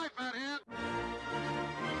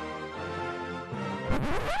What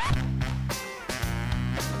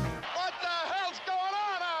the hell's going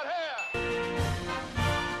on out here?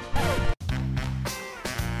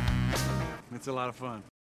 It's a lot of fun.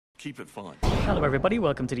 Keep it fun. Hello, everybody.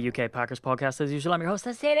 Welcome to the UK Packers podcast. As usual, I'm your host,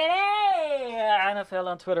 NFL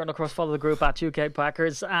on Twitter, and of course, follow the group at UK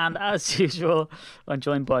Packers. And as usual, I'm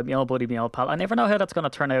joined by my old buddy, my old pal. I never know how that's going to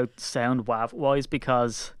turn out sound-wise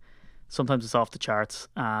because sometimes it's off the charts,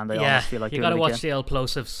 and I always feel like you got to watch the old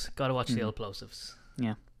plosives. Got to watch the old plosives.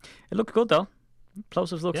 Yeah, it looked good though.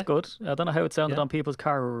 Plosives looks good. I don't know how it sounded on people's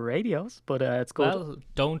car radios, but it's good. Well,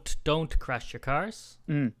 don't crash your cars.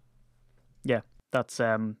 Yeah, that's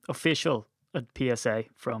official PSA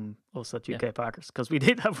from us at UK Packers, because we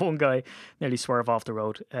did have one guy nearly swerve off the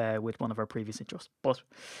road with one of our previous intros, but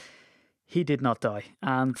he did not die.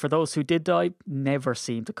 And for those who did die, never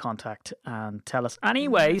seemed to contact and tell us.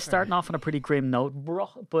 Anyway, starting off on a pretty grim note,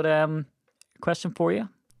 but question for you.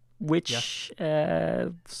 Which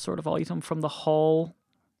sort of item from the whole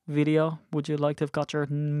video would you like to have got your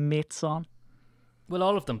mitts on? Well,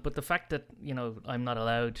 all of them, but the fact that, I'm not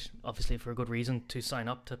allowed, obviously for a good reason, to sign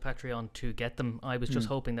up to Patreon to get them, I was just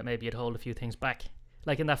hoping that maybe you'd hold a few things back.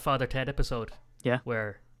 Like in that Father Ted episode,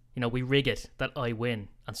 where, we rig it that I win,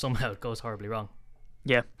 and somehow it goes horribly wrong.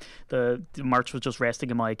 Yeah, the merch was just resting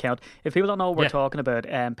in my account. If people don't know what we're talking about,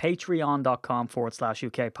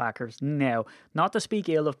 patreon.com/UK Packers. Now, not to speak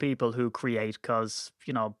ill of people who create, because,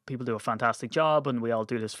 people do a fantastic job and we all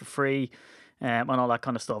do this for free. And all that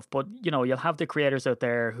kind of stuff. But, you'll have the creators out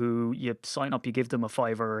there who you sign up, you give them a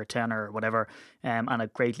 $5 or a $10 or whatever, and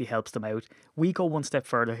it greatly helps them out. We go one step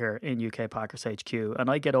further here in UK Packers HQ,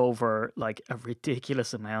 and I get over like a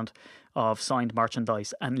ridiculous amount of signed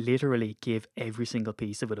merchandise and literally give every single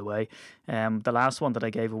piece of it away. The last one that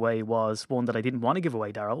I gave away was one that I didn't want to give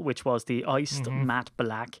away, Daryl, which was the iced matte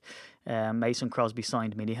black Mason Crosby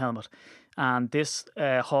signed mini helmet. And this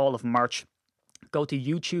haul of merch, go to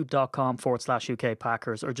youtube.com/UK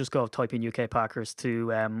Packers, or just type in UK Packers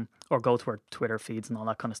to, or go to our Twitter feeds and all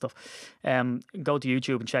that kind of stuff. Go to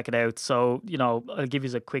YouTube and check it out. So, I'll give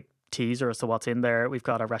you a quick teaser as to what's in there. We've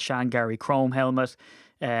got a Rashan Gary Chrome helmet.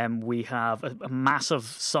 We have a massive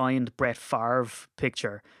signed Brett Favre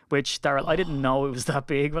picture, which, Daryl, I didn't know it was that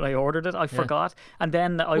big when I ordered it. I forgot. And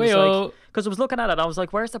then I was like, because I was looking at it, I was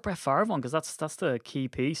like, where's the Brett Favre one? Because that's the key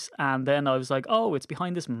piece. And then I was like, oh, it's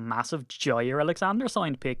behind this massive Jair Alexander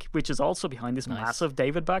signed pic, which is also behind this massive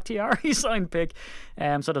David Bakhtiari signed pic.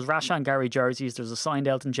 So there's Rashan Gary jerseys. There's a signed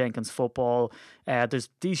Elton Jenkins football. There's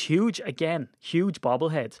these huge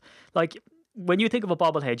bobbleheads. Like, when you think of a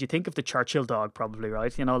bobblehead, you think of the Churchill dog, probably,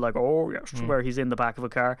 right? Where he's in the back of a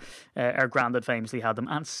car. Our granddad famously had them.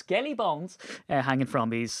 And Skelly Bones hanging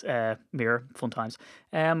from his mirror. Fun times.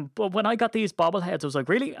 But when I got these bobbleheads, I was like,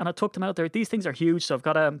 really? And I took them out there. These things are huge. So I've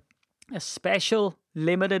got a special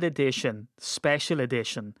limited edition,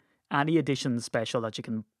 any edition special that you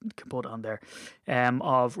can put on there,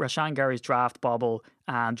 of Rashan Gary's draft bobble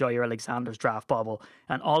and Jair Alexander's draft bobble.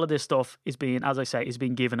 And all of this stuff is being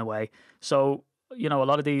given away. So, a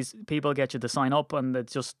lot of these people get you to sign up and they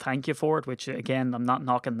just thank you for it, which, again, I'm not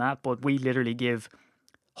knocking that, but we literally give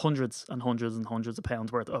hundreds and hundreds and hundreds of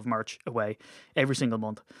pounds worth of merch away every single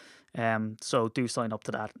month. So do sign up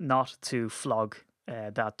to that, not to flog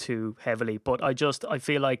that too heavily, but I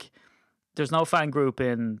feel like there's no fan group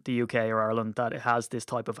in the UK or Ireland that has this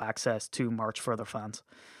type of access to merch for their fans.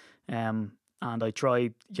 And I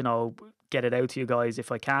try, get it out to you guys if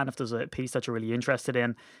I can, if there's a piece that you're really interested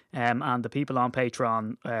in. And the people on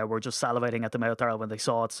Patreon were just salivating at the mouth there when they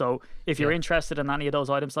saw it. So if you're interested in any of those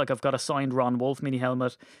items, like I've got a signed Ron Wolf mini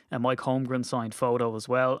helmet and Mike Holmgren signed photo as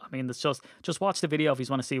well. I mean, it's just watch the video if you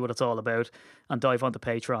want to see what it's all about and dive onto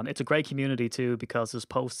Patreon. It's a great community too, because there's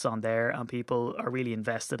posts on there and people are really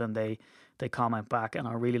invested and they comment back, and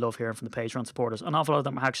I really love hearing from the Patreon supporters. An awful lot of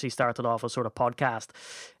them actually started off as sort of podcast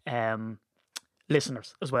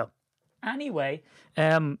listeners as well. Anyway,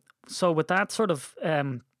 so with that sort of, I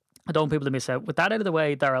don't want people to miss out. With that out of the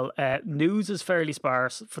way, Daryl, news is fairly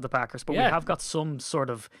sparse for the Packers, but we have got some sort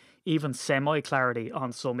of even semi-clarity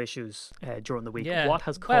on some issues during the week. What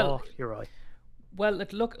has caught your eye? Well,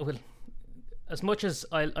 as much as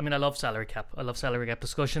I love salary cap. I love salary cap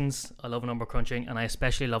discussions. I love number crunching, and I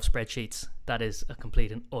especially love spreadsheets. That is a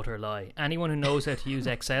complete and utter lie. Anyone who knows how to use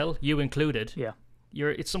Excel, you included,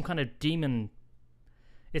 it's some kind of demon.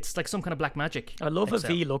 It's like some kind of black magic. I love Excel.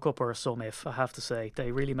 a VLOOKUP or some if, I have to say.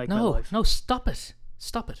 They really make my life. No, stop it.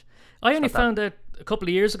 I only found out a couple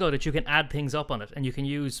of years ago that you can add things up on it, and you can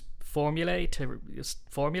use formulae to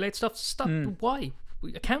formulate stuff. Stop. Why?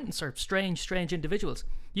 Accountants are strange individuals.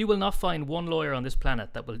 You will not find one lawyer on this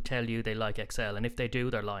planet that will tell you they like Excel, and if they do,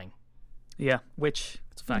 they're lying. Yeah, which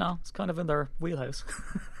It's a fact. it's kind of in their wheelhouse.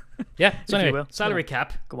 Yeah. So If you anyway, will. salary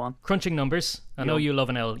cap, Go on. crunching numbers. I know Yum. you love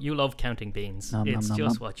an L. You love counting beans. Nom, nom, It's nom,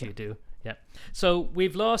 just nom. what you do. Yeah. So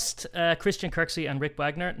we've lost Christian Kirksey and Rick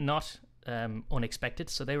Wagner, not unexpected.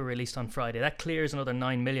 So they were released on Friday. That clears another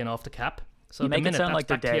 9 million off the cap. So You at the make it minute, sound that's like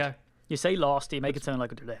they're back to dead. your- You say lost, you make it sound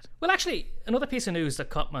like they're dead. Well, actually, another piece of news that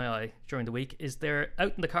caught my eye during the week is they're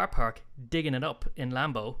out in the car park digging it up in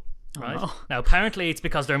Lambeau. Right no. now, apparently it's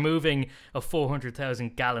because they're moving a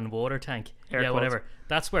 400,000 gallon water tank. Air yeah, quotes. whatever.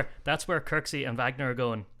 That's where Kirksey and Wagner are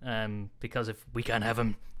going. Because if we can't have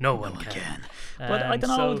him, no one can. But I don't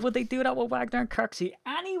know, so- would they do that with Wagner and Kirksey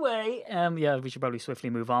anyway? Yeah, we should probably swiftly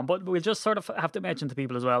move on. But we'll just sort of have to mention to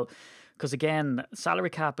people as well, because again,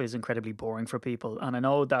 salary cap is incredibly boring for people. And I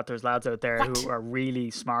know that there's lads out there who are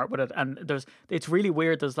really smart with it. And it's really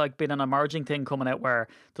weird. There's like been an emerging thing coming out where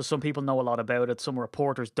there's some people know a lot about it, some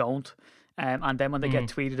reporters don't. And then when they get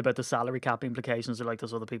tweeted about the salary cap implications, they're like,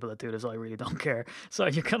 there's other people that do this, I really don't care. So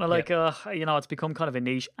you're kind of like, it's become kind of a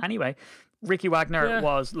niche. Anyway, Ricky Wagner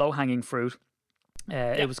was low-hanging fruit.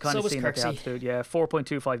 It was kind so of was seen that they had Kirksey. to do,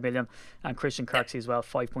 4.25 million, and Christian Kirksey as well,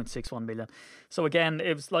 5.61 million. So again,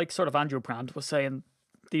 it was like sort of Andrew Brandt was saying,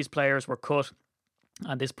 these players were cut,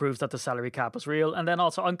 and this proves that the salary cap was real. And then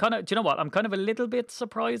also, I'm kind of, do you know what? I'm kind of a little bit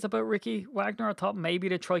surprised about Ricky Wagner. I thought maybe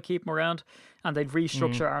they'd try keep him around and they'd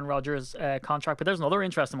restructure Aaron Rodgers' contract. But there's another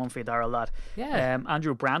interesting one for you, Darryl, that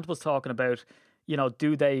Andrew Brandt was talking about,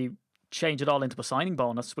 do they change it all into a signing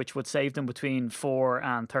bonus, which would save them between 4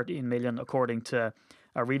 and 13 million, according to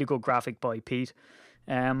a really good graphic by Pete.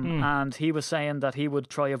 And he was saying that he would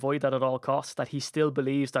try avoid that at all costs, that he still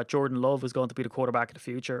believes that Jordan Love is going to be the quarterback of the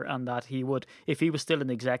future, and that he would, if he was still an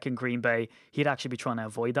exec in Green Bay, he'd actually be trying to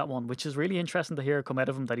avoid that one, which is really interesting to hear come out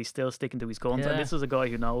of him, that he's still sticking to his guns. Yeah. And this is a guy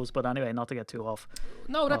who knows. But anyway, not to get too off.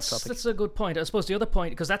 No, that's a good point. I suppose the other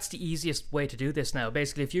point, because that's the easiest way to do this now.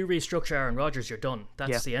 Basically, if you restructure Aaron Rodgers, you're done.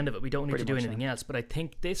 That's the end of it. We don't need to do anything else. But I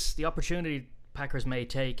think the opportunity Packers may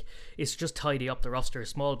take is to just tidy up the roster a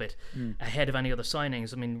small bit ahead of any other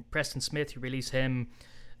signings. I mean, Preston Smith, you release him.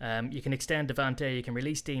 You can extend Devante, you can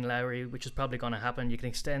release Dean Lowry, which is probably going to happen. You can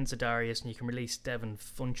extend Za'Darius, and you can release Devin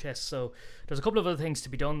Funchess. So there's a couple of other things to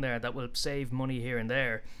be done there that will save money here and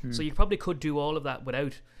there. So you probably could do all of that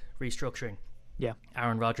without restructuring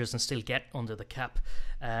Aaron Rodgers and still get under the cap.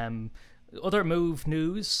 Other move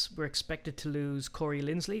news, we're expected to lose Corey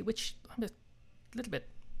Linsley, which I'm a little bit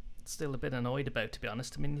still a bit annoyed about, to be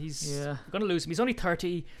honest. I mean, we're going to lose him. He's only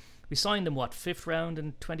 30. We signed him, 5th round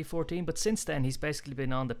in 2014, but since then he's basically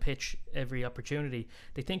been on the pitch every opportunity.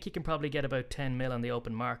 They think he can probably get about 10 mil on the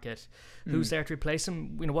open market. Who's there to replace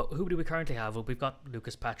him? Who do we currently have? Well, we've got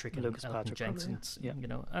Lucas Patrick and Elton Jenkins,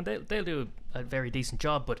 and they'll do a very decent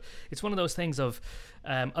job. But it's one of those things of,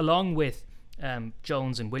 along with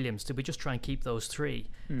Jones and Williams, do we just try and keep those three?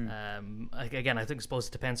 Again, I suppose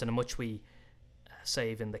it depends on how much we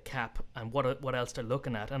save in the cap and what else they're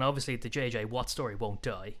looking at. And obviously the JJ Watt story won't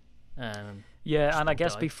die. And I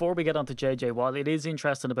guess before we get on to JJ Watt, it is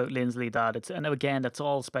interesting about Linsley that it's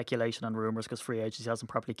all speculation and rumours because free agency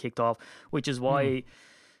hasn't properly kicked off, which is why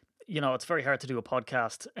it's very hard to do a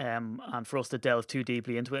podcast and for us to delve too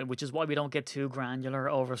deeply into it, which is why we don't get too granular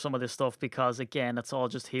over some of this stuff, because again, it's all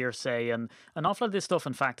just hearsay, and an awful lot of this stuff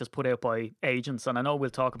in fact is put out by agents. And I know we'll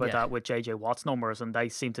talk about that with JJ Watt's numbers, and they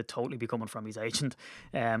seem to totally be coming from his agent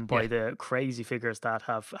by the crazy figures that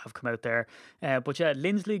have come out there. But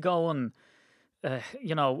Linsley going,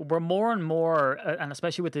 we're more and more, and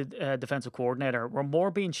especially with the defensive coordinator, we're more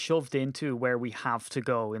being shoved into where we have to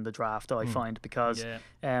go in the draft, I find, because,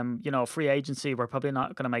 free agency, we're probably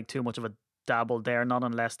not going to make too much of a dabble there, not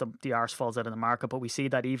unless the arse falls out of the market. But we see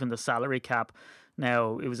that even the salary cap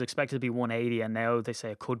now, it was expected to be 180, and now they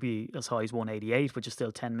say it could be as high as 188, which is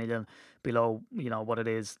still 10 million below, what it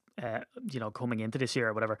is, coming into this year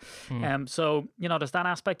or whatever. So, there's that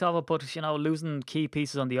aspect of it, but, losing key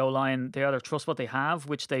pieces on the O-line, they either trust what they have,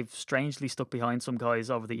 which they've strangely stuck behind some guys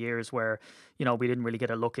over the years where, we didn't really get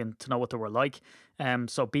a look in to know what they were like.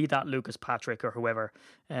 So be that Lucas Patrick or whoever,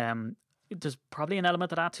 there's probably an element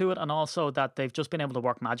of that to it, and also that they've just been able to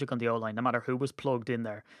work magic on the O-line, no matter who was plugged in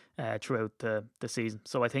there throughout the season.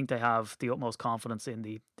 So I think they have the utmost confidence in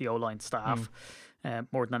the O-line staff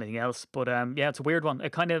more than anything else. But it's a weird one.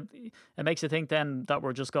 It makes you think then that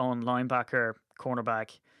we're just going linebacker,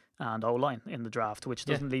 cornerback, and O-line in the draft, which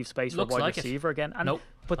doesn't leave space for wide receiver again. And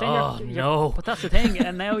But then no. But that's the thing,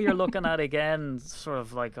 and now you're looking at again, sort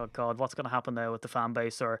of like, oh God, what's going to happen now with the fan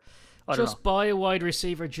base? Or I don't know. Just buy a wide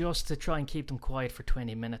receiver just to try and keep them quiet for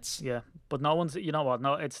 20 minutes. Yeah, but no one's. You know what?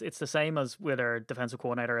 No, it's the same as with our defensive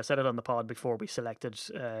coordinator. I said it on the pod before we selected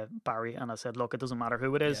Barry, and I said, look, it doesn't matter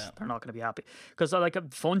who it is. Yeah. They're not going to be happy because like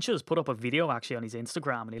Funches put up a video actually on his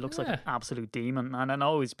Instagram, and he looks like an Yeah. absolute demon. And I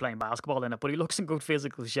know he's playing basketball in it, but he looks in good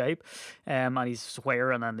physical shape, and he's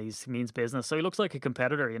swearing and he means business. So he looks like a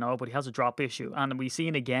competitor, you know. But he has a drop issue, and we've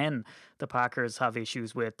seen again the Packers have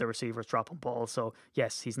issues with the receivers dropping balls. So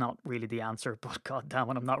yes, he's not really the answer, but God damn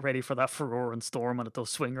it, I'm not ready for that furore and storm when it does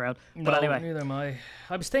swing around. But No, anyway, neither am I.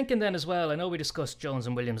 I was thinking then as well. I know we discussed Jones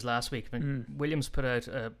and Williams last week, but Williams put out,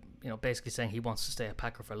 basically saying he wants to stay a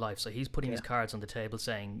Packer for life. So he's putting his cards on the table,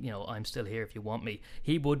 saying, I'm still here if you want me.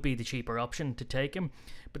 He would be the cheaper option to take him.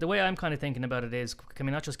 But the way I'm kind of thinking about it is, can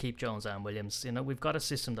we not just keep Jones and Williams? We've got a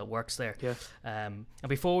system that works there. Yeah. And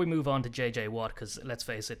before we move on to JJ Watt, because let's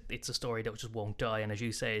face it, it's a story that just won't die, and as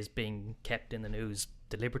you say, is being kept in the news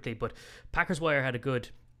deliberately. But Packers Wire had a good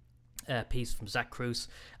piece from Zach Cruz,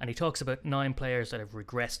 and he talks about 9 players that have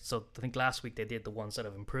regressed. So I think last week they did the ones that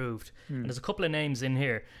have improved, and there's a couple of names in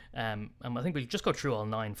here, and I think we'll just go through all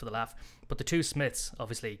 9 for the laugh. But the 2 Smiths,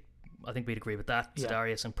 obviously, I think we'd agree with that. Yeah.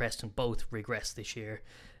 Za'Darius and Preston both regressed this year.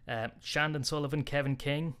 Shandon Sullivan, Kevin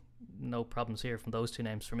King, no problems here from those 2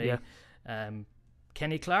 names for me. Yeah.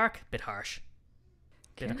 Kenny Clark, bit harsh.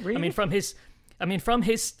 Really? I mean, from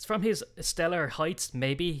his stellar heights,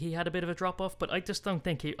 maybe he had a bit of a drop off, but I just don't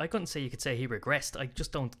think I couldn't say you could say he regressed. I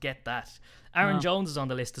just don't get that. Aaron Jones is on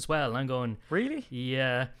the list as well, and I'm going, Really?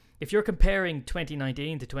 yeah. If you're comparing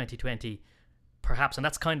 2019 to 2020, perhaps, and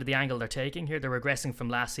that's kind of the angle they're taking here, they're regressing from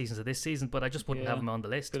last season to this season, but I just wouldn't have him on the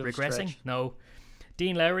list. Bit of a Regressing? stretch. No.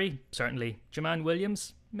 Dean Lowry? Certainly. Jaman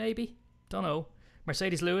Williams? Maybe. Don't know.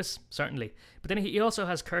 Mercedes Lewis? Certainly. But then he also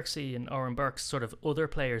has Kirksey and Oren Burks, sort of other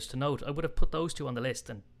players to note. I would have put those 2 on the list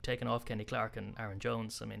and taken off Kenny Clark and Aaron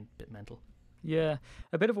Jones. I mean, a bit mental. Yeah,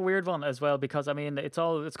 a bit of a weird one as well, because I mean it's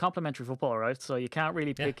complementary football, right? So you can't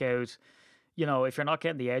really pick out, if you're not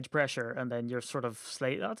getting the edge pressure, and then you're sort of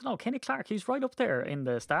I don't know, Kenny Clark, he's right up there in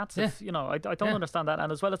the stats. Yeah. I don't understand that.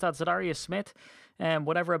 And as well as that, Zadarius Smith,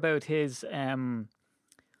 whatever about his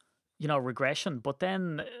regression. But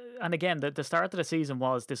then, and again, the start of the season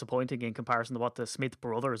was disappointing in comparison to what the Smith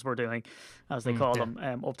brothers were doing, as they call them,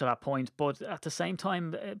 up to that point. But at the same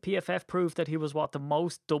time, PFF proved that he was the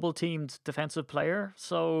most double-teamed defensive player.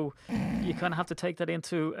 So you kind of have to take that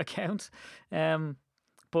into account.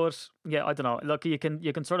 But yeah, I don't know. Look, you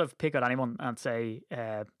can sort of pick out anyone and say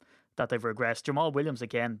that they've regressed. Jamal Williams,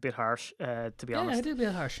 again, bit harsh, to be honest. Yeah, it did be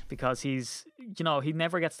harsh. Because he's, he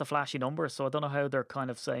never gets the flashy numbers, so I don't know how they're kind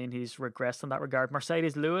of saying he's regressed in that regard.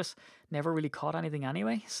 Mercedes Lewis never really caught anything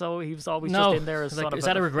anyway, so he was always just in there as sort of is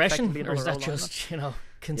that a regression, effectively or is another that role just or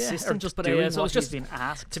consistent? just But doing so what it's just he's been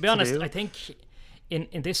asked to be honest. do. I think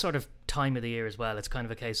in this sort of time of the year as well, it's kind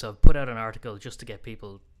of a case of put out an article just to get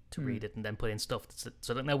people to read it, and then put in stuff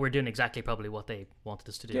so that now we're doing exactly probably what they wanted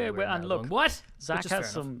us to do. Yeah, We're and now look, going, what? Zach Which is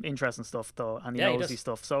has fair enough. some interesting stuff though, and he Yeah, he knows does. his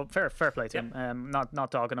stuff. So fair play to him.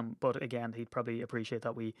 Not dogging him, but again, he'd probably appreciate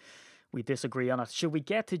that we disagree on it. Should we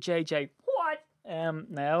get to JJ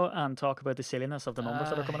now and talk about the silliness of the numbers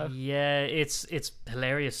that are coming out? Yeah, it's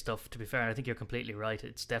hilarious stuff, to be fair, and I think you're completely right.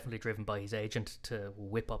 It's definitely driven by his agent to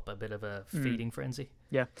whip up a bit of a feeding frenzy.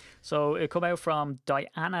 Yeah. So it come out from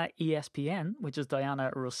Diana ESPN, which is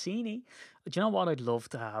Diana Rossini. Do you know what I'd love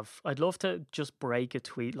to have? I'd love to just break a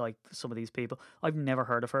tweet like some of these people. I've never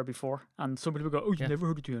heard of her before. And some people go, oh, you've never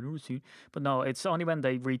heard of Diana Rossini? But no, it's only when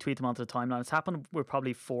they retweet them onto the timeline. It's happened with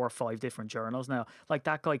probably 4 or 5 different journals now. Like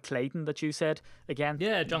that guy Clayton that you said, again.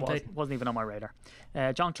 Yeah, John Clayton. Wasn't even on my radar.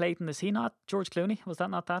 John Clayton, is he not George Clooney? Was that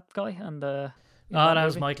not that guy? And that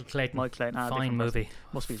was Michael Clayton. Michael Clayton. Fine different movie. person.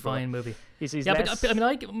 Must be Fine movie. He's Yeah, less... but I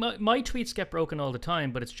mean, my tweets get broken all the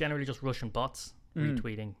time, but it's generally just Russian bots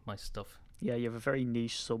retweeting my stuff. Yeah, you have a very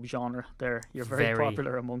niche subgenre there. You're very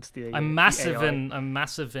popular amongst the. I'm massive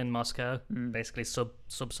massive in Moscow, basically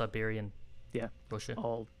sub-Siberian. Yeah, Russia.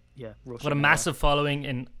 Russia. Got a massive following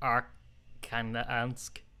in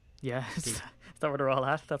Arkhangelsk. Yeah, is that where they're all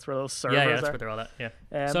at? That's where those servers Yeah, are. that's where they're all at. Yeah,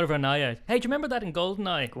 Severnaya. Hey, do you remember that in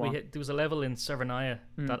GoldenEye? There was a level in Severnaya,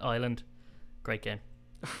 that island. Great game.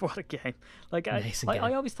 What a game! Like Amazing game.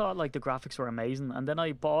 I always thought like the graphics were amazing, and then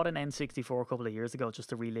I bought an N64 a couple of years ago just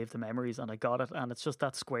to relive the memories, and I got it, and it's just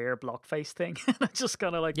that square block face thing. I just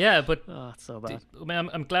kind of like, yeah, but it's so bad. I mean,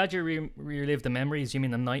 I'm glad you relived the memories. You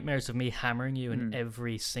mean the nightmares of me hammering you in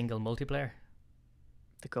every single multiplayer?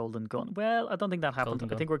 The Golden Gun. Well, I don't think that happened. Golden I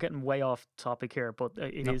Gun. think we're getting way off topic here, but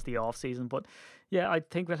it is the off season. But yeah, I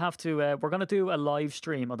think we'll have to. We're going to do a live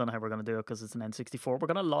stream. I don't know how we're going to do it because it's an N64. We're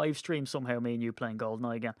going to live stream somehow. Me and you playing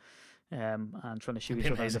GoldenEye again, and trying to shoot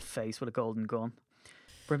each other in the face with a golden gun.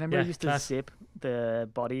 Remember, Yeah, we used to class. zip the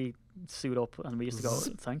body suit up, and we used to go,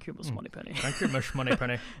 "Thank you, Miss Moneypenny," Thank you, Miss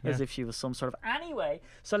Moneypenny. as if she was some sort of. Anyway,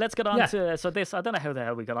 so let's get on to this. I don't know how the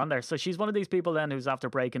hell we got on there. So she's one of these people then who's after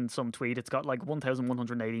breaking some tweet. It's got like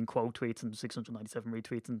 1,118 quote tweets and 697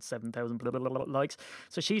 retweets and 7,000 blah, blah, blah, blah, likes.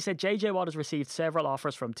 So she said JJ Watt has received several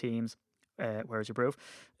offers from teams. Where's your proof?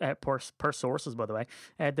 Per sources, by the way.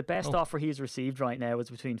 The best offer he's received right now is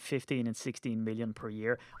between 15 and 16 million per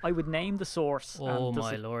year. I would name the source. Oh, and does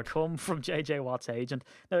my it Lord. come from JJ Watt's agent.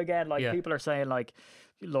 Now, again, like people are saying, like,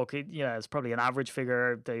 look, it's probably an average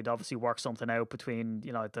figure. They'd obviously work something out between,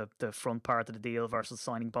 the front part of the deal versus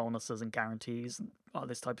signing bonuses and guarantees and all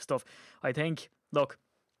this type of stuff. I think, look,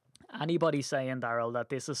 anybody saying, Daryl, that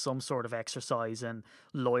this is some sort of exercise in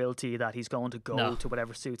loyalty that he's going to go to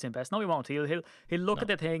whatever suits him best. No, he won't. He'll look at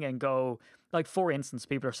the thing and go, like, for instance,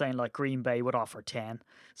 people are saying like Green Bay would offer 10.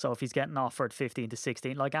 So if he's getting offered 15 to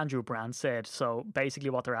 16, like Andrew Brand said, so basically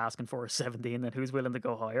what they're asking for is 17, then who's willing to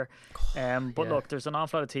go higher? But look, there's an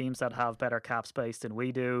awful lot of teams that have better cap space than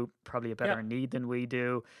we do, probably a better need than we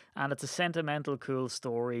do. And it's a sentimental, cool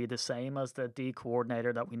story, the same as the D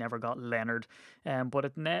coordinator that we never got, Leonard. But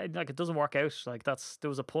it doesn't work out. Like there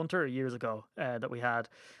was a punter years ago that we had,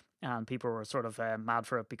 and people were sort of mad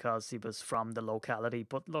for it because he was from the locality.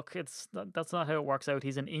 But look, that's not how it works out.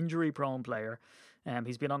 He's an injury-prone player.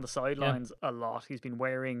 He's been on the sidelines a lot. He's been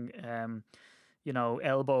wearing,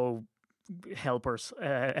 elbow helpers,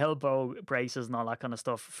 elbow braces and all that kind of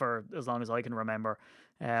stuff for as long as I can remember.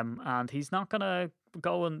 And he's not going to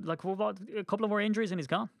go and, like, what, a couple of more injuries and he's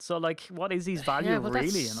gone. So, like, what is his value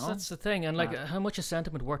really, That's the thing. And, like, how much is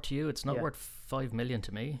sentiment worth to you? It's not worth 5 million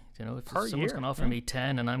to me. If someone's going to offer me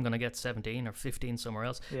 10 and I'm going to get 17 or 15 somewhere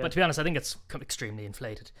else. But to be honest, I think it's extremely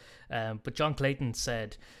inflated. But John Clayton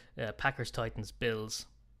said Packers, Titans, Bills,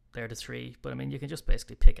 they're the three. But, I mean, you can just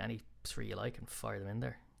basically pick any three you like and fire them in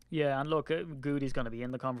there. Yeah, and look, Goody's going to be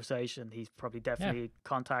in the conversation. He's probably definitely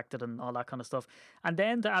contacted and all that kind of stuff. And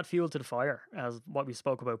then to add fuel to the fire, as what we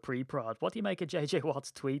spoke about pre-prod, what do you make of JJ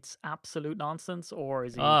Watt's tweets? Absolute nonsense, or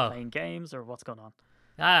is he playing games, or what's going on?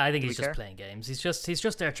 I think he's just playing games. He's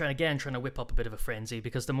just there trying to whip up a bit of a frenzy,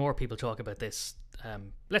 because the more people talk about this,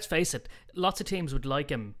 let's face it, lots of teams would like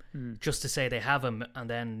him just to say they have him, and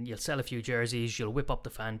then you'll sell a few jerseys, you'll whip up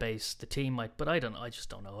the fan base, the team might, but I just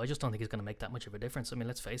don't know. I just don't think he's going to make that much of a difference. I mean,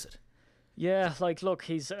 let's face it. Yeah, like, look,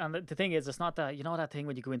 and the thing is, it's not that, that thing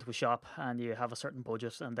when you go into a shop and you have a certain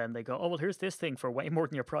budget and then they go, oh, well, here's this thing for way more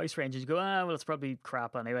than your price range. And you go, well, it's probably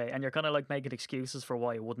crap anyway. And you're kind of like making excuses for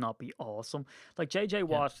why it would not be awesome. Like JJ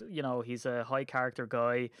Watt, he's a high character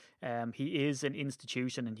guy. He is an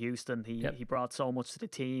institution in Houston. He brought so much to the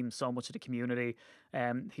team, so much to the community.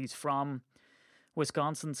 He's from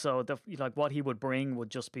Wisconsin, so what he would bring would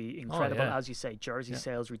just be incredible. As you say, jersey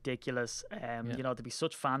sales ridiculous. There'd be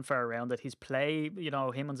such fanfare around it. His play,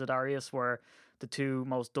 him and Zadarius were the two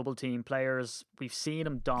most double team players. We've seen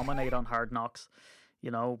him dominate on Hard Knocks,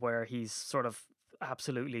 where he's sort of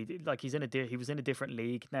absolutely, like, he was in a different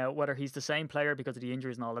league. Now, whether he's the same player because of the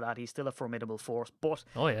injuries and all of that, he's still a formidable force, but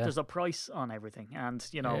there's a price on everything. And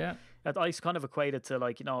I kind of equate it to,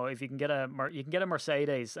 like, if you can get a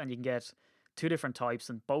Mercedes and you can get two different types,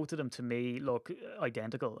 and both of them to me look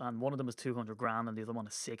identical, and one of them is 200 grand and the other one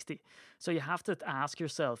is 60. So you have to ask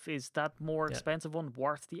yourself, is that more expensive one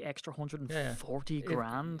worth the extra 140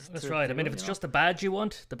 grand? That's right. I mean, if it's just the badge you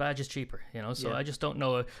want, the badge is cheaper, so I just don't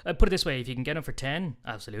know. I put it this way, if you can get them for 10,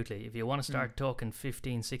 absolutely. If you want to start talking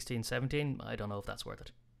 15, 16, 17, I don't know if that's worth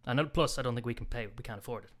it. And plus, I don't think we can't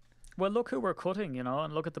afford it. Well, look who we're cutting,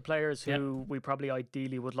 and look at the players who we probably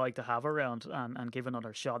ideally would like to have around and give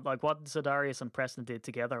another shot. Like what Zadarius and Preston did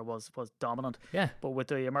together was dominant. Yeah. But with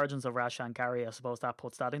the emergence of Rashan Gary, I suppose that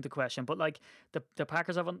puts that into question. But like the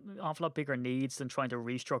Packers have an awful lot bigger needs than trying to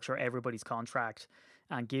restructure everybody's contract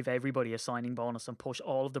and give everybody a signing bonus and push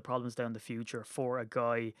all of the problems down the future for a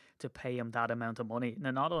guy to pay him that amount of money.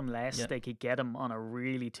 Now, not unless they could get him on a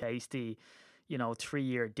really tasty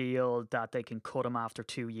 3-year deal that they can cut him after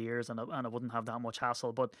 2 years and it wouldn't have that much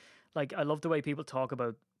hassle. But like, I love the way people talk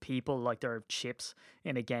about people like they're chips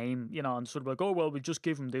in a game, you know, and sort of like, oh, well, we just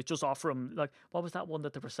give him this, just offer him, like, what was that one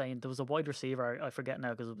that they were saying? There was a wide receiver, I forget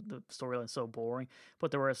now because the storyline's so boring, but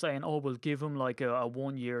they were saying, oh, we'll give him like a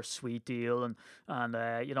 1 year sweet deal and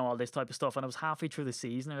you know, all this type of stuff. And it was halfway through the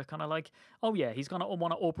season, and it was kind of like, oh yeah, he's going to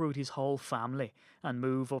want to uproot his whole family and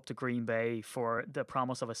move up to Green Bay for the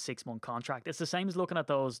promise of a 6-month contract. It's the same as looking at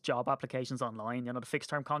those job applications online, you know, the fixed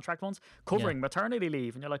term contract ones, covering maternity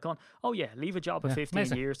leave. And you're like going, oh yeah, leave a job of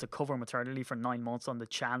 15 years to cover maternity leave for 9 months on the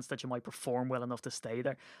chance that you might perform well enough to stay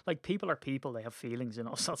there. Like, people are people, they have feelings, you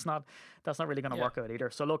know, so that's not really going to work out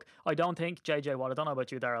either. So look, I don't think JJ Watt, I don't know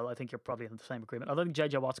about you, Daryl, I think you're probably in the same agreement. I don't think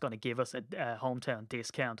JJ Watt's going to give us a hometown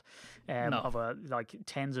discount of like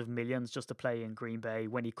tens of millions just to play in Green Bay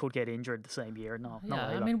when he could get injured the same year. No,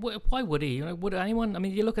 I mean, why would he? You know, would anyone? I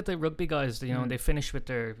mean, you look at the rugby guys. You know, they finish with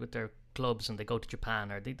their clubs and they go to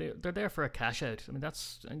Japan, or they're there for a cash out. I mean,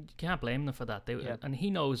 you can't blame them for that. And he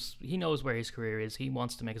knows where his career is. He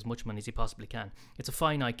wants to make as much money as he possibly can. It's a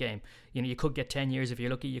finite game. You know, you could get 10 years if you're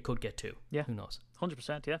lucky. You could get 2. Yeah, who knows?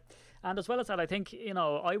 100%. Yeah. And as well as that, I think, you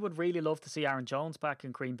know, I would really love to see Aaron Jones back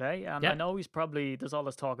in Green Bay. And I know there's all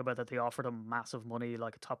this talk about that they offered him massive money,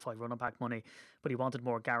 like a top 5 running back money, but he wanted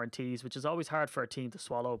more guarantees, which is always hard for a team to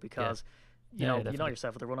swallow because you know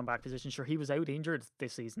yourself with the running back position. Sure, he was out injured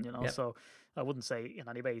this season, you know, so I wouldn't say in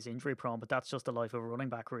any way he's injury prone, but that's just the life of a running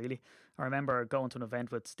back, really. I remember going to an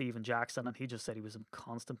event with Steven Jackson, and he just said he was in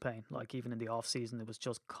constant pain. Like, even in the off season, it was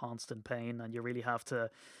just constant pain, and you really have to.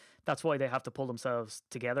 That's why they have to pull themselves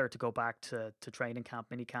together to go back to training camp,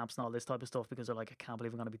 mini camps, and all this type of stuff, because they're like, I can't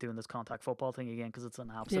believe I'm going to be doing this contact football thing again, because it's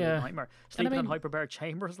an absolute nightmare. Sleeping in hyperbaric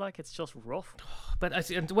chambers, like, it's just rough.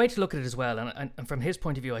 But and the way to look at it as well, and from his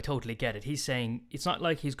point of view, I totally get it. He's saying it's not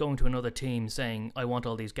like he's going to another team saying, I want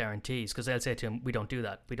all these guarantees, because they'll say to him, we don't do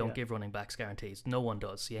that. We don't give running backs guarantees. No one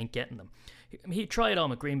does. He ain't getting them. He'd try it on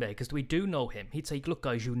with Green Bay because we do know him. He'd say, look,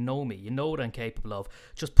 guys, you know me. You know what I'm capable of.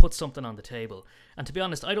 Just put something on the table. And to be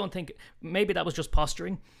honest, I don't think, maybe that was just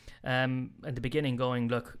posturing at the beginning, going,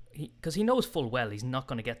 look, because he knows full well he's not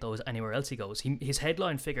going to get those anywhere else he goes. His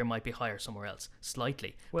headline figure might be higher somewhere else,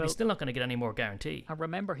 slightly. Well, but he's still not going to get any more guarantee. I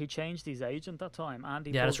remember he changed his agent that time.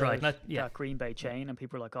 Andy that's right. That Green Bay chain, and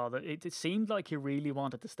people were like, oh, it seemed like he really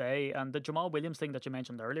wanted to stay. And the Jamal Williams thing that you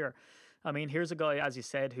mentioned earlier, I mean, here's a guy, as you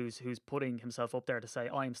said, who's putting himself up there to say,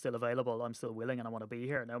 I'm still available, I'm still willing, and I want to be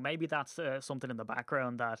here. Now, maybe that's something in the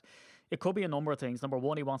background that it could be a number of things. Number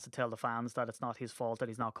one, he wants to tell the fans that it's not his fault that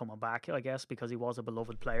he's not coming back, I guess, because he was a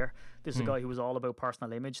beloved player. This is a guy who was all about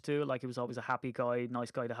personal image too. Like, he was always a happy guy,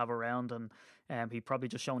 nice guy to have around, and he probably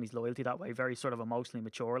just shown his loyalty that way, very sort of emotionally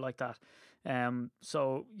mature like that.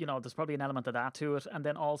 So, you know, there's probably an element of that to it. And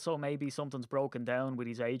then also maybe something's broken down with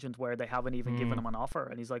his agent where they haven't even given him an offer,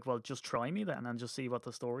 and he's like, well, just try me then and just see what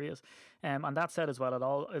the story is. And that said as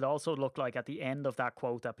well, it also looked like at the end of that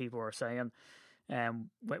quote that people were saying,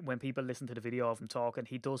 when people listen to the video of him talking,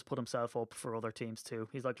 he does put himself up for other teams too.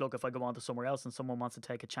 He's like, look, if I go on to somewhere else and someone wants to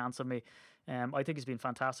take a chance on me, I think he's been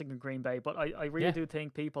fantastic in Green Bay, but I really do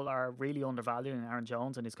think people are really undervaluing Aaron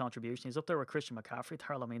Jones and his contribution. He's up there with Christian McCaffrey,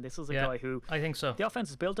 Darryl. I mean, this is a guy who, I think so, the offense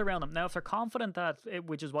is built around him. Now, if they're confident that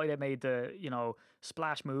which is why they made the, you know,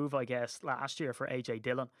 splash move, I guess, last year for AJ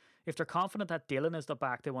Dillon, if they're confident that Dillon is the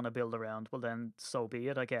back they want to build around, well then so be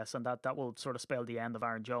it, I guess, and that will sort of spell the end of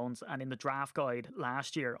Aaron Jones. And in the draft guide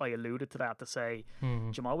last year, I alluded to that to say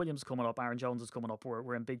Jamal Williams is coming up, Aaron Jones is coming up,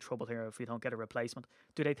 we're in big trouble here if we don't get a replacement.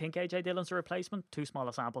 Do they think AJ Dillon's a replacement? Too small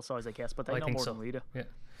a sample size, I guess, but they know more than we do. Yeah.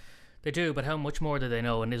 They do, but how much more do they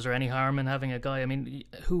know? And is there any harm in having a guy? I mean,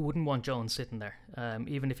 who wouldn't want Jones sitting there?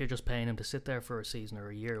 Even if you're just paying him to sit there for a season or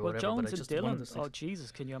a year or whatever. Jones and Dillon, oh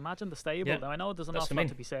Jesus, can you imagine the stable? Yeah. Now, I know there's an awful lot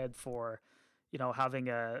to be said for, you know, having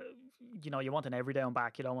a, you know, you want an every down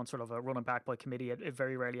back, you don't want sort of a running back by committee. It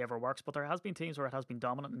very rarely ever works, but there has been teams where it has been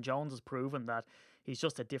dominant, and Jones has proven that he's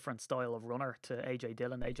just a different style of runner to AJ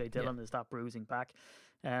Dillon. AJ Dillon is that bruising back.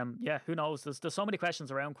 Who knows? There's so many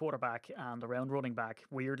questions around quarterback and around running back,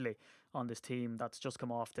 weirdly, on this team that's just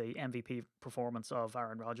come off the MVP performance of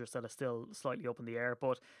Aaron Rodgers that is still slightly up in the air.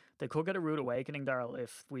 But they could get a rude awakening, Darryl,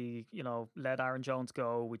 if we, you know, let Aaron Jones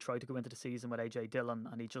go. We tried to go into the season with AJ Dillon,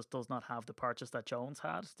 and he just does not have the purchase that Jones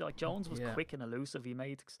had. Like, Jones was quick and elusive. He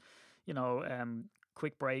made, you know,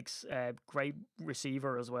 quick breaks, great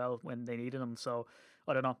receiver as well when they needed him. So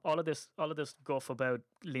I don't know. All of this guff about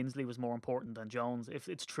Lindsley was more important than Jones. If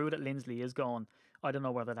it's true that Lindsley is gone, I don't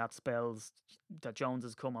know whether that spells that Jones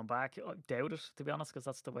is coming back. I doubt it, to be honest, because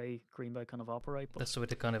that's the way Green Bay kind of operate. But that's the way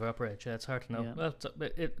they kind of operate. Yeah, it's hard to know. Yeah.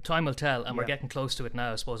 Well, time will tell, and we're getting close to it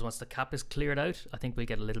now. I suppose once the cap is cleared out, I think we'll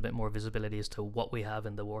get a little bit more visibility as to what we have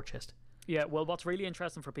in the war chest. Yeah, well, what's really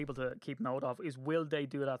interesting for people to keep note of is, will they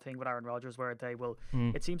do that thing with Aaron Rodgers where they will?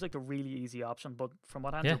 It seems like the really easy option, but from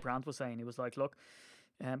what Andrew Brandt was saying, he was like, look,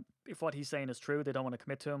 if what he's saying is true, they don't want to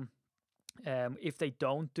commit to him. If they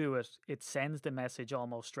don't do it, it sends the message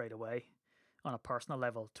almost straight away on a personal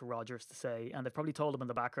level to Rodgers to say, and they've probably told him in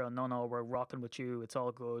the background, no, we're rocking with you, it's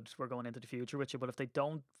all good, we're going into the future with you. But if they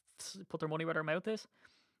don't put their money where their mouth is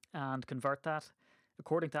and convert that,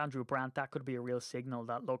 according to Andrew Brandt, that could be a real signal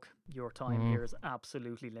that, look, your time here is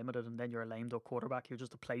absolutely limited, and then you're a lame duck quarterback. You're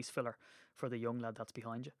just a place filler for the young lad that's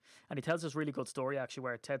behind you. And he tells this really good story, actually,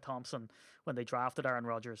 where Ted Thompson, when they drafted Aaron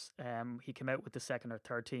Rodgers, he came out with the second or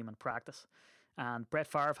third team in practice. And Brett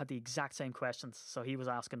Favre had the exact same questions. So he was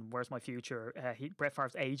asking, where's my future? Brett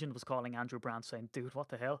Favre's agent was calling Andrew Brandt saying, dude, what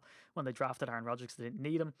the hell? When they drafted Aaron Rodgers, they didn't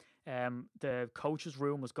need him. The coach's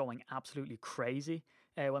room was going absolutely crazy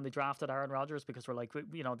when they drafted Aaron Rodgers, because we're like,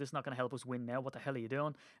 this is not going to help us win now. What the hell are you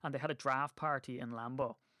doing? And they had a draft party in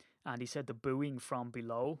Lambeau. And he said the booing from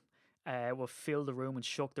below will fill the room and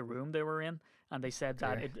shook the room they were in. And they said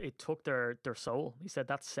that it took their soul. He said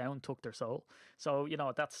that sound took their soul. So,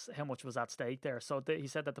 that's how much was at stake there. So he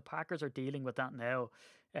said that the Packers are dealing with that now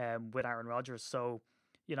with Aaron Rodgers. So,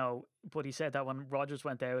 but he said that when Rodgers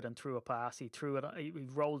went out and threw a pass, he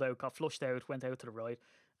rolled out, got flushed out, went out to the right,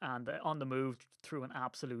 and on the move threw an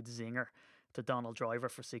absolute zinger to Donald Driver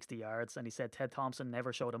for 60 yards. And he said Ted Thompson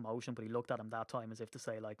never showed emotion, but he looked at him that time as if to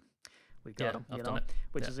say, like, we got him,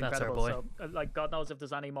 which is incredible. So, like, God knows if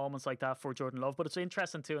there's any moments like that for Jordan Love, but it's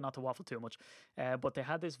interesting too, not to waffle too much. But they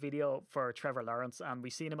had this video for Trevor Lawrence, and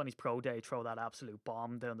we seen him on his pro day throw that absolute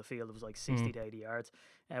bomb down the field. It was like 60 to 80 yards.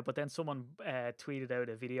 But then someone tweeted out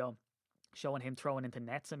a video showing him throwing into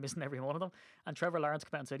nets and missing every one of them. And Trevor Lawrence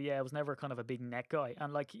came out and said, I was never kind of a big net guy.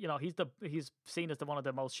 And like, he's seen as one of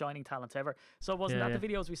the most shining talents ever. So wasn't that the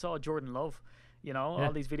videos we saw of Jordan Love?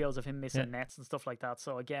 All these videos of him missing nets and stuff like that.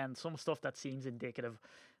 So again, some stuff that seems indicative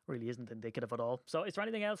really isn't indicative at all. So is there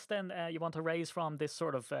anything else then you want to raise from this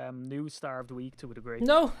sort of news-starved week to a degree?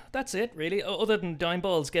 No, that's it really. Other than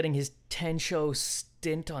Dimeball's getting his 10-show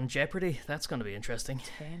stint on Jeopardy. That's going to be interesting.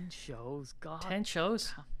 10 shows? God. 10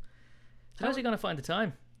 shows? How's he going to find the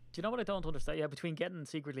time? Do you know what I don't understand? Yeah, between getting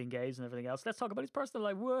secretly engaged and everything else, let's talk about his personal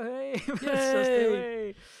life. Way,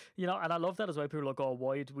 and I love that as well. People are like, oh,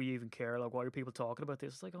 why do we even care? Like, why are people talking about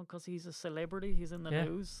this? It's like, because he's a celebrity, he's in the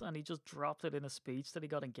news, and he just dropped it in a speech that he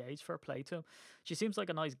got engaged. Fair play to him. She seems like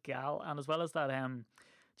a nice gal, and as well as that,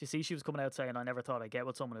 do you see she was coming out saying, I never thought I'd get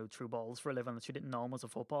with someone who threw balls for a living, and she didn't know him as a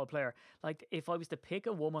football player. Like, if I was to pick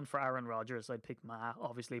a woman for Aaron Rodgers, I'd pick Ma,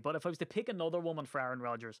 obviously. But if I was to pick another woman for Aaron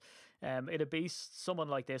Rodgers, it'd be someone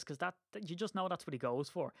like this, because that you just know that's what he goes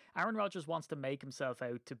for. Aaron Rodgers wants to make himself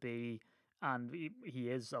out to be, and he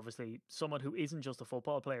is obviously someone who isn't just a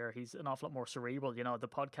football player. He's an awful lot more cerebral. The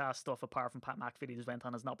podcast stuff, apart from Pat McAfee just went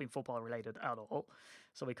on, has not been football related at all.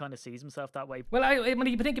 So he kind of sees himself that way. Well, when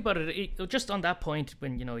you think about it, just on that point,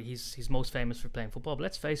 when he's most famous for playing football. But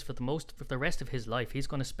let's face it, for the rest of his life, he's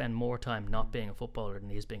going to spend more time not being a footballer than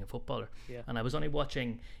he is being a footballer. Yeah. And I was only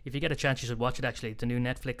watching. If you get a chance, you should watch it. Actually, the new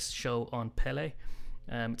Netflix show on Pele.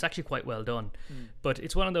 It's actually quite well done. But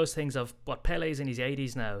it's one of those things of what Pele's in his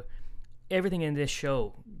 80s now. Everything in this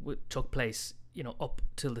show took place, up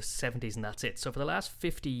till the 70s, and that's it. So for the last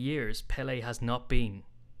 50 years, Pele has not been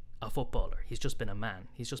a footballer. He's just been a man.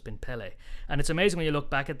 He's just been Pele. And it's amazing when you look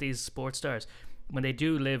back at these sports stars, when they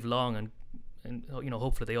do live long, and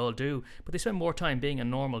hopefully they all do, but they spend more time being a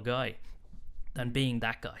normal guy than being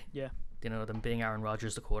that guy. Yeah. Than being Aaron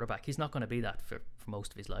Rodgers, the quarterback. He's not going to be that for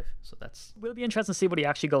most of his life. So will be interesting to see what he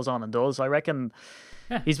actually goes on and does. I reckon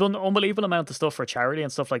he's done an unbelievable amount of stuff for charity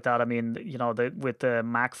and stuff like that. I mean, with the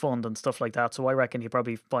Mac Fund and stuff like that. So I reckon he'll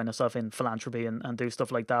probably find himself in philanthropy and do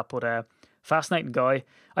stuff like that. But fascinating guy.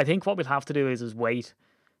 I think what we'll have to do is wait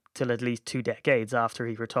till at least 2 decades after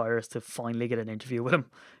he retires to finally get an interview with him,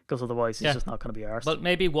 because otherwise he's just not going to be arsed. But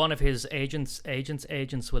maybe one of his agents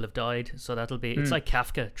will have died, so that'll be it's like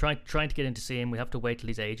Kafka trying to get in to see him. We have to wait till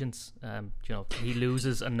his agents he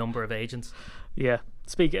loses a number of agents. Yeah,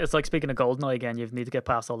 it's like speaking of GoldenEye again. You need to get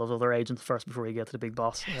past all those other agents first before you get to the big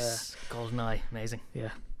boss. Yes, GoldenEye, amazing. Yeah.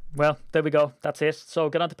 Well, there we go. That's it. So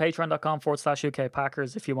get on to patreon.com/UK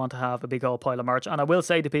Packers if you want to have a big old pile of merch. And I will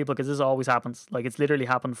say to people, because this always happens, like it's literally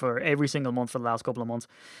happened for every single month for the last couple of months,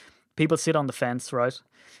 people sit on the fence, right?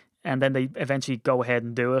 And then they eventually go ahead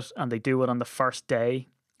and do it, and they do it on the first day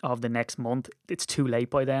of the next month. It's too late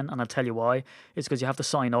by then, and I'll tell you why. It's because you have to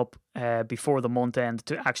sign up before the month end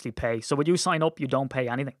to actually pay. So when you sign up, you don't pay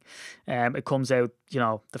anything. It comes out,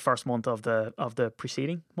 the first month of the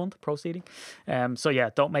preceding month. So yeah,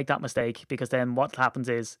 don't make that mistake, because then what happens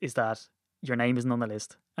is that your name isn't on the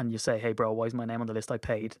list, and you say, "Hey, bro, why is my name on the list? I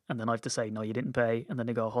paid," and then I have to say, "No, you didn't pay," and then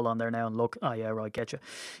they go, "Hold on there now and look." Oh yeah, right, get you.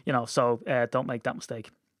 So don't make that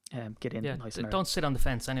mistake. Get in nice and early. Don't sit on the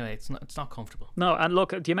fence anyway. It's not comfortable. No, and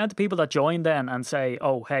look, the amount of people that join then and say,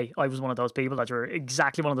 "Oh, hey, I was one of those people that you're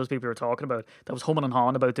exactly one of those people you were talking about that was humming and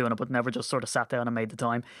hawing about doing it, but never just sort of sat down and made the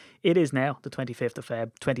time." It is now the 25th of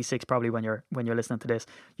Feb, 26th probably when you're listening to this.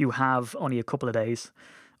 You have only a couple of days,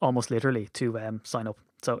 almost literally, to sign up.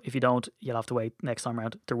 So if you don't, you'll have to wait next time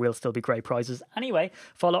around. There will still be great prizes. Anyway,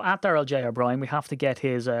 follow at Daryl J. O'Brien. We have to get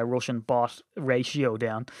his Russian bot ratio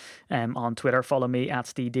down on Twitter. Follow me at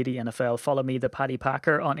Steve Diddy NFL. Follow me, the Paddy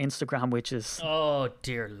Packer, on Instagram, which is... Oh,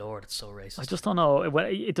 dear Lord, it's so racist. I just don't know.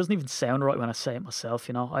 It doesn't even sound right when I say it myself,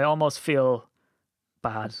 I almost feel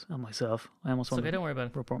bad on myself. I almost want to don't worry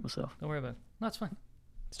about it. report myself. Don't worry about it. No, it's fine.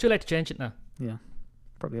 It's too late to change it now. Yeah.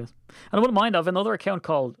 Probably is. And I wouldn't mind. I have another account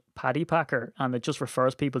called Paddy Packer, and it just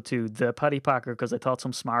refers people to the Paddy Packer because I thought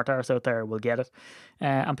some smart arse out there will get it.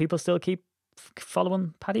 And people still keep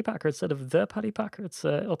following Paddy Packer instead of the Paddy Packer. It's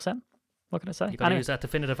upsetting. What can I say? You've got to use that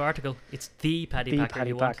definitive article. It's the Paddy Packer.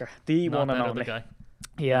 Paddy Packer. The not one and that only. other guy.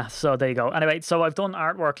 Yeah, so there you go. Anyway, so I've done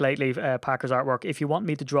artwork lately, Packers artwork. If you want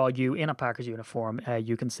me to draw you in a Packers uniform,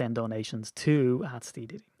 you can send donations to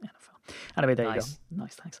 @SteveDiddyNFL. Anyway, there you go.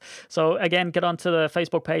 Nice, thanks. So again, get onto the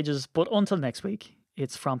Facebook pages. But until next week,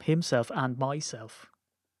 it's from himself and myself.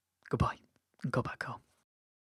 Goodbye and go back home.